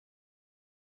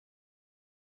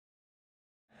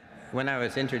when I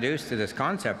was introduced to this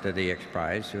concept of the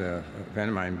Xprize, a friend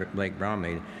of mine, Blake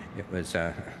Bromley, it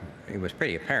was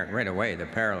pretty apparent right away, the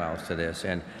parallels to this,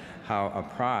 and how a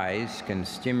prize can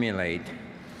stimulate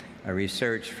a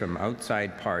research from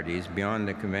outside parties beyond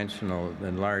the conventional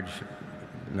and large,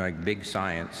 like big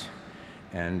science,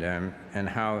 and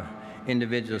how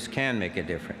individuals can make a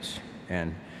difference.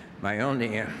 And my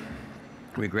only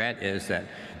regret is that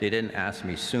they didn't ask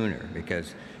me sooner,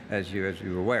 because as you're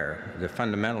aware, the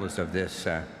fundamentals of this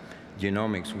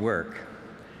genomics work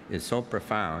is so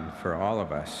profound for all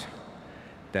of us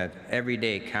that every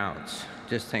day counts.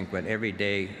 Just think what every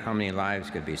day, how many lives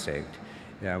could be saved.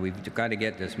 We've got to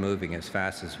get this moving as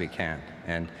fast as we can.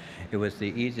 And it was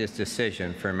the easiest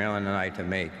decision for Marilyn and I to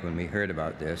make when we heard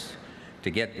about this,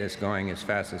 to get this going as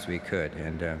fast as we could.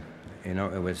 And you know,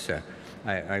 it was,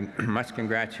 I must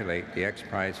congratulate the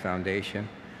Xprize Foundation,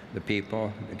 the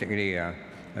people, particularly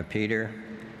Peter,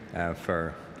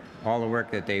 for all the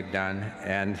work that they've done.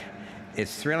 And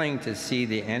it's thrilling to see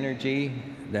the energy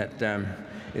that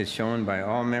is shown by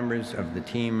all members of the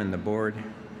team and the board.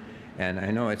 And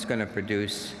I know it's going to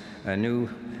produce a new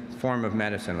form of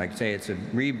medicine. Like say, it's a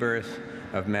rebirth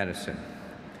of medicine.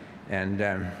 And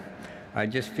I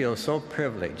just feel so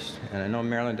privileged, and I know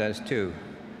Marilyn does too,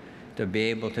 to be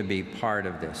able to be part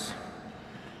of this.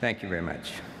 Thank you very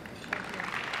much.